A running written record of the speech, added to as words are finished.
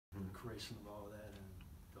inspiration of all that and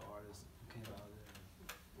the artists who came out of there?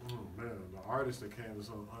 Oh man, the artists that came,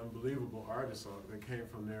 some unbelievable artists that came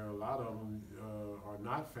from there. A lot of them are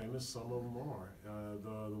not famous. Some of them are.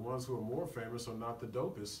 The ones who are more famous are not the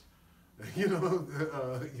dopest. You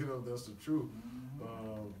know, that's the truth.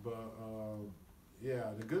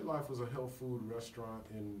 Yeah, the Good Life was a health food restaurant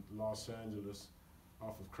in Los Angeles,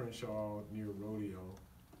 off of Crenshaw near Rodeo.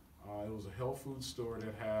 It was a health food store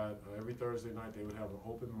that had every Thursday night they would have an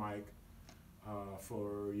open mic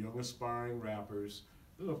for young aspiring rappers.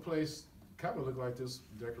 It was a place kind of looked like this,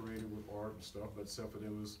 decorated with art and stuff, but except for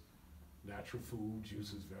there was natural food,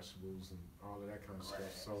 juices, vegetables, and all of that kind of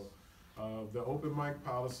stuff. So the open mic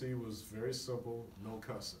policy was very simple: no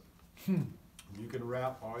cussing. You can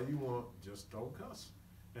rap all you want, just don't cuss,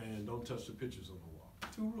 and don't touch the pictures on the wall.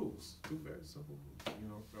 2 rules, 2 very simple rules. You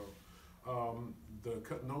know, so the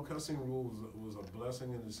no cussing rule was a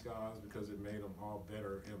blessing in disguise because it made them all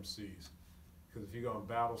better MCs. Because if you're gonna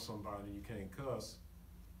battle somebody and you can't cuss,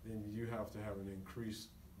 then you have to have an increased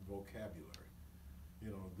vocabulary.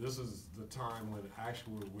 You know, this is the time when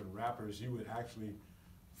rappers, you would actually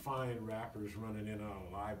find rappers running in and out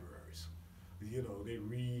of libraries. You know, they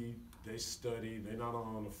read, they study, they're not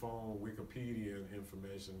on the phone, Wikipedia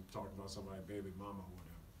information, talking about somebody's baby mama or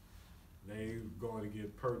whatever. They going to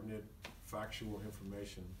get pertinent, factual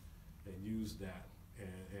information and use that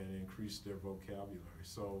and increase their vocabulary.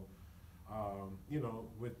 So, you know,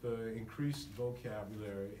 with the increased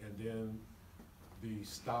vocabulary and then the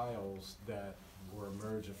styles that were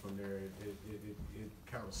emerging from there, it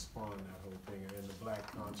kind of spawned that whole thing. And the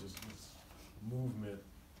Black consciousness movement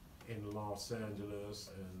in Los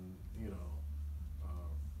Angeles and, you know,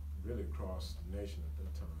 really across the nation at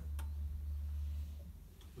that time.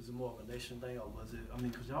 Was it more of a nation thing, or was it, I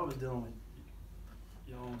mean, because y'all was dealing with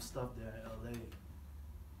your own stuff there in LA,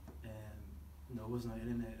 and, you know, it wasn't no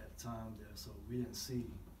internet at the time there, so we didn't see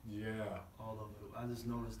all of it. I just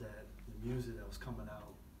noticed that the music that was coming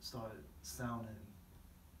out started sounding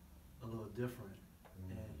a little different,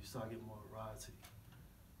 and you started getting more variety.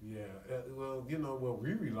 Yeah, well, you know, what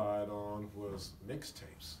we relied on was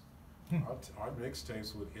mixtapes. Our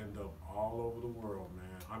mixtapes would end up all over the world, man.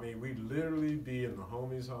 I mean, we'd literally be in the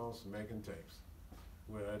homie's house making tapes.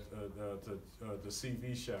 We're at the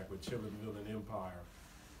CV Shack with Chillinville and Empire.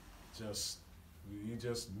 You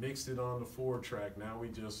just mixed it on the 4-track. Now we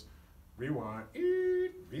just rewind,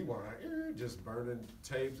 just burning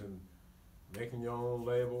tapes and making your own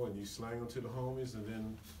label, and you slang them to the homies, and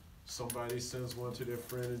then somebody sends one to their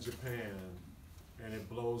friend in Japan, and it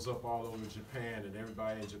blows up all over Japan, and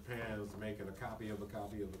everybody in Japan is making a copy of a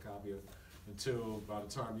copy of a copy of, until by the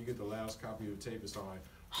time you get the last copy of the tape, it's all like,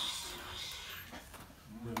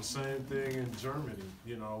 and the same thing in Germany.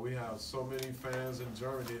 You know, we have so many fans in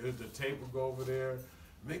Germany. The tape will go over there,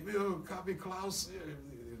 make me a copy, Klaus.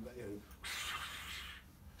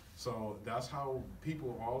 So that's how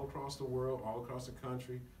people all across the world, all across the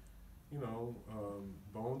country, you know,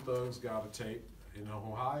 Bone Thugs got a tape in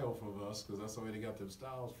Ohio for us, because that's the way they got their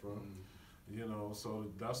styles from. You know,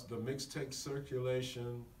 so that's the mixtape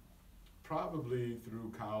circulation, probably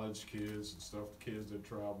through college kids and stuff, kids that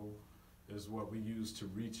travel, is what we use to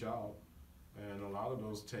reach out. And a lot of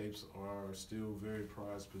those tapes are still very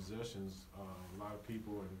prized possessions. A lot of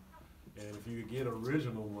people, and if you get an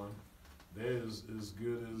original one, they're as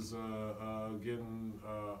good as getting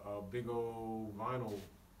a big old vinyl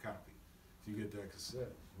copy if you get that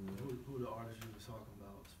cassette. Who the artists you were talking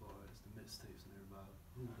about as far as the mixtapes and everybody?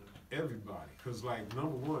 Who the... Everybody, because like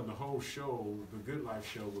number one, the whole show, the Good Life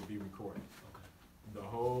show, would be recorded. Okay. The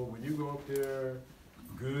whole, when you go up there,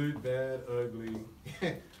 good, bad, ugly,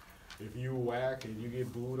 if you whack and you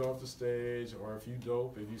get booed off the stage, or if you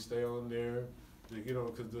dope and you stay on there, you know,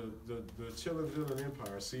 because the Chillinville and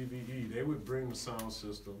Empire, CVE, they would bring the sound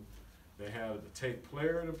system. They had a tape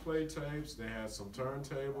player to play tapes, they had some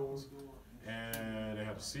turntables, and they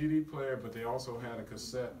had a CD player, but they also had a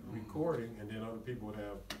cassette recording, and then other people would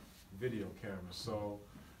have video cameras. So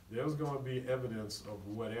there was going to be evidence of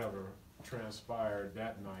whatever transpired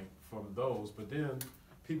that night from those, but then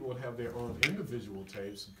people would have their own individual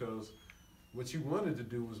tapes, because what you wanted to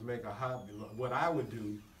do was make a hot, what I would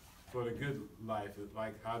do for the Good Life, is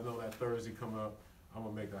like, I know that Thursday come up, I'm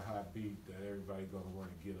gonna make a hot beat that everybody gonna want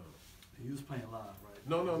to get on. You was playing live, right?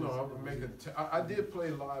 No, I would make I did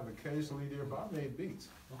play live occasionally there, but I made beats.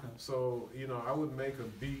 Okay. So, you know, I would make a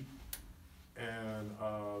beat, and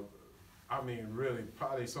I mean, really,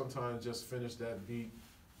 probably sometimes just finish that beat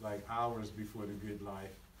like hours before the Good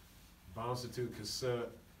Life, bounce it to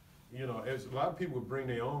cassette. You know, a lot of people would bring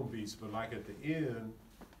their own beats, but like at the end,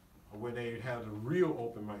 when they had a real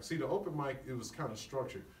open mic. See, the open mic, it was kind of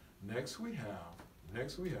structured. Next we have,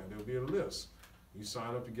 there'll be a list. You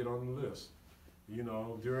sign up to get on the list. You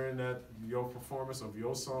know, during your performance of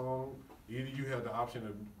your song, either you have the option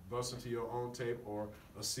to bust into your own tape or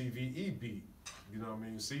a CVE beat. You know what I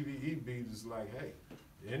mean? CVE beat is like, hey,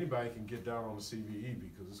 anybody can get down on the CVE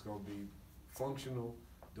beat because it's gonna be functional,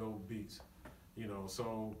 dope beats. You know,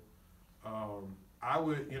 so I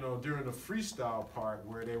would, you know, during the freestyle part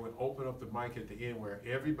where they would open up the mic at the end where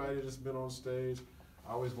everybody that's been on stage,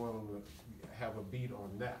 I always want them to have a beat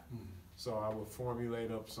on that. So I would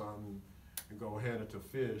formulate up something and go hand it to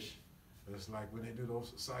Fish. And it's like when they do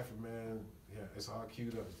those cypher, man, yeah, it's all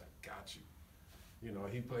queued up. It's like, got you. You know,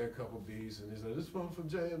 he play a couple beats and he said, this one from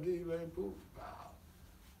JMD, man, poof, wow.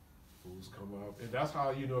 Fools come up. And that's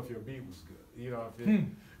how you know if your beat was good. You know,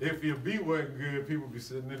 if your beat wasn't good, people be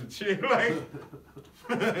sitting in the chair like,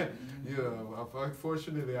 you know,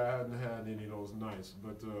 unfortunately I hadn't had any of those nights.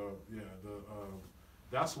 But yeah,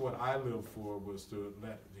 that's what I lived for, was to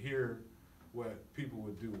hear what people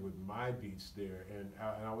would do with my beats there. And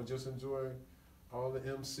I would just enjoy all the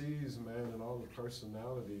MCs, man, and all the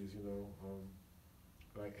personalities, you know.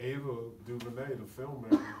 Like Ava DuVernay, the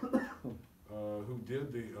filmmaker, who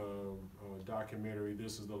did the documentary,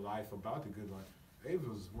 This Is the Life, about the good life.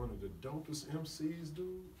 Ava's one of the dopest MCs,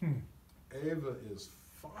 dude. Ava is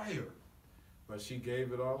fire. But she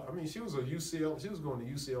gave it all. I mean, she was going to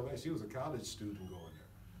UCLA. She was a college student going there.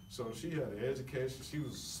 So she had an education, she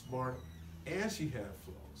was smart, and she had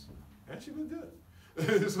flows. And she was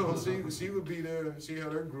good. So she would be there. She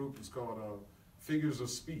had her group, it's called Figures of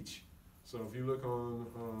Speech. So if you look on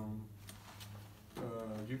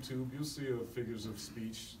YouTube, you'll see a Figures of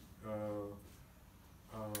Speech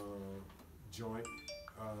joint.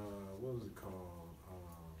 What was it called?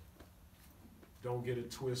 Don't Get It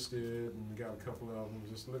Twisted, and we got a couple of them.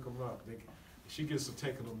 Just look them up. She gets to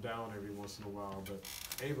taking them down every once in a while, but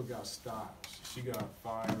Ava got style. She got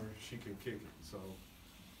fire. She can kick it. So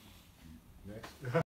next.